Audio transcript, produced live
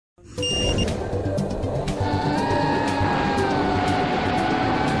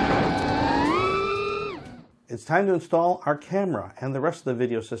time to install our camera and the rest of the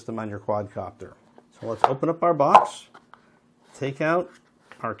video system on your quadcopter. So let's open up our box, take out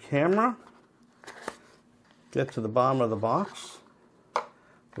our camera, get to the bottom of the box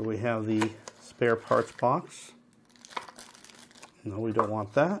where we have the spare parts box. No, we don't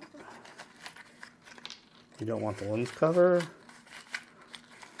want that. We don't want the lens cover.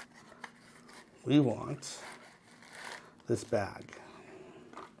 We want this bag.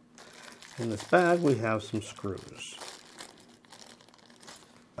 In this bag we have some screws.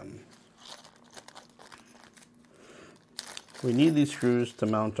 We need these screws to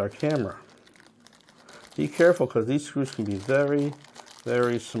mount our camera. Be careful because these screws can be very,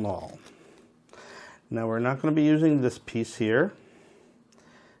 very small. Now we're not going to be using this piece here.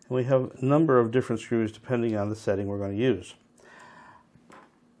 And we have a number of different screws depending on the setting we're going to use.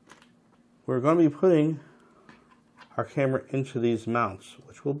 We're going to be putting our camera into these mounts,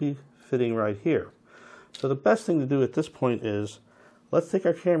 which will be fitting right here. So the best thing to do at this point is, let's take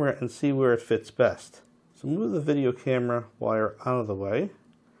our camera and see where it fits best. So move the video camera wire out of the way,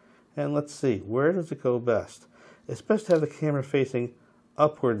 and let's see, where does it go best? It's best to have the camera facing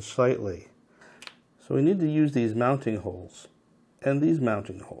upward slightly. So we need to use these mounting holes and these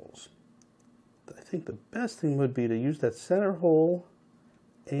mounting holes. I think the best thing would be to use that center hole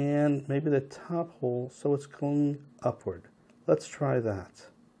and maybe the top hole so it's going upward. Let's try that.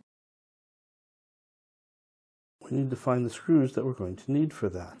 We need to find the screws that we're going to need for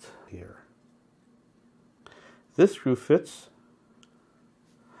that here. This screw fits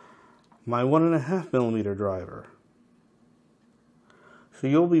my 1.5mm driver. So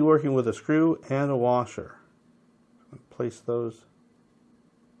you'll be working with a screw and a washer. Place those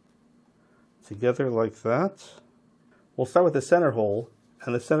together like that. We'll start with the center hole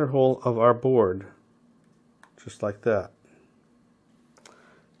and the center hole of our board, just like that.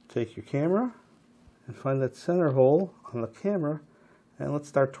 Take your camera and find that center hole on the camera, and let's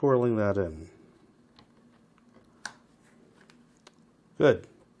start twirling that in. Good.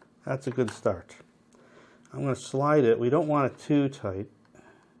 That's a good start. I'm going to slide it. We don't want it too tight.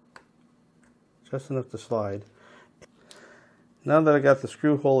 Just enough to slide. Now that I got the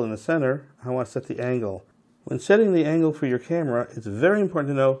screw hole in the center, I want to set the angle. When setting the angle for your camera, it's very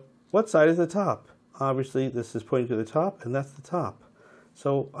important to know what side is the top. Obviously, this is pointing to the top, and that's the top.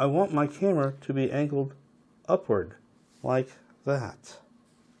 So I want my camera to be angled upward, like that.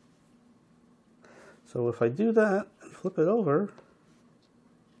 So if I do that and flip it over,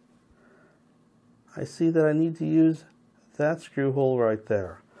 I see that I need to use that screw hole right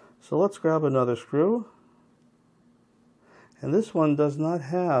there. So let's grab another screw. And this one does not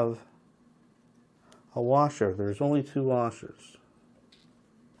have a washer. There's only 2 washers.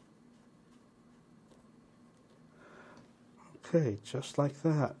 Okay, just like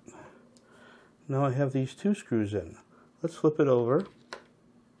that. Now I have these 2 screws in. Let's flip it over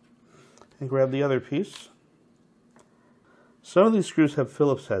and grab the other piece. Some of these screws have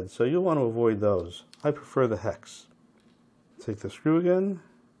Phillips heads, so you'll want to avoid those. I prefer the hex. Take the screw again,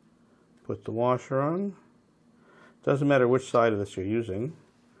 put the washer on. Doesn't matter which side of this you're using.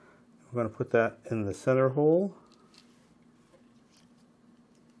 We're going to put that in the center hole.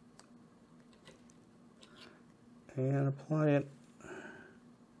 And apply it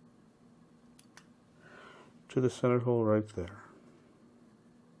to the center hole right there.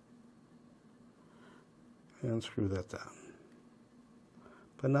 And screw that down.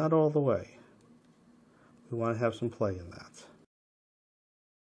 But not all the way. We want to have some play in that.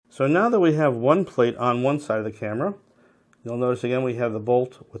 So now that we have one plate on one side of the camera, you'll notice again we have the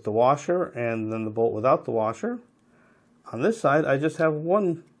bolt with the washer and then the bolt without the washer. On this side, I just have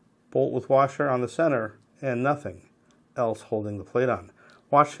one bolt with washer on the center and nothing else holding the plate on.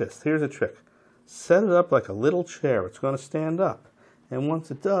 Watch this. Here's a trick. Set it up like a little chair. It's going to stand up. And once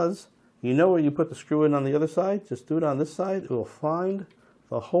it does, you know where you put the screw in on the other side. Just do it on this side. It will find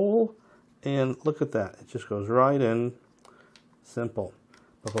the hole. And look at that. It just goes right in. Simple.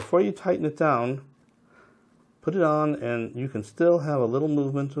 But before you tighten it down, put it on and you can still have a little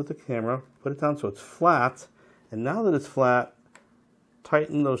movement with the camera. Put it down so it's flat. And now that it's flat,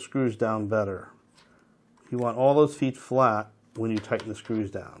 tighten those screws down better. You want all those feet flat when you tighten the screws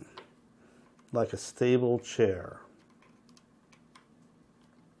down, like a stable chair.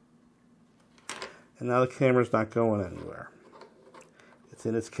 And now the camera's not going anywhere. It's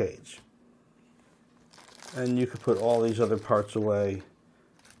in its cage. And you could put all these other parts away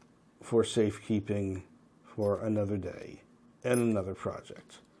for safekeeping for another day and another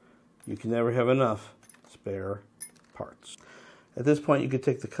project. You can never have enough spare parts. At this point, you could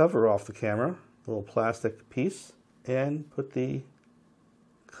take the cover off the camera, the little plastic piece, and put the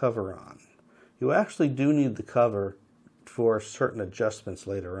cover on. You actually do need the cover for certain adjustments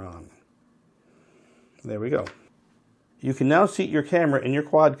later on. There we go. You can now seat your camera in your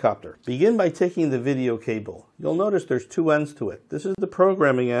quadcopter. Begin by taking the video cable. You'll notice there's two ends to it. This is the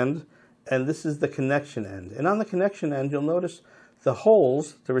programming end, and this is the connection end. And on the connection end, you'll notice the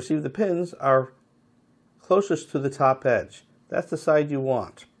holes to receive the pins are closest to the top edge. That's the side you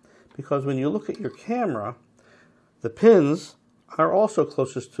want, because when you look at your camera, the pins are also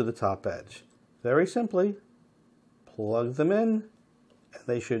closest to the top edge. Very simply, plug them in, and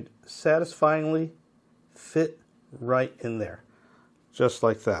they should satisfyingly fit right in there, just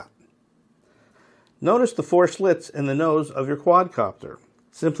like that. Notice the 4 slits in the nose of your quadcopter.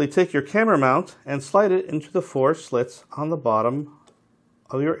 Simply take your camera mount and slide it into the 4 slits on the bottom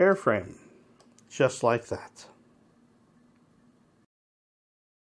of your airframe, just like that.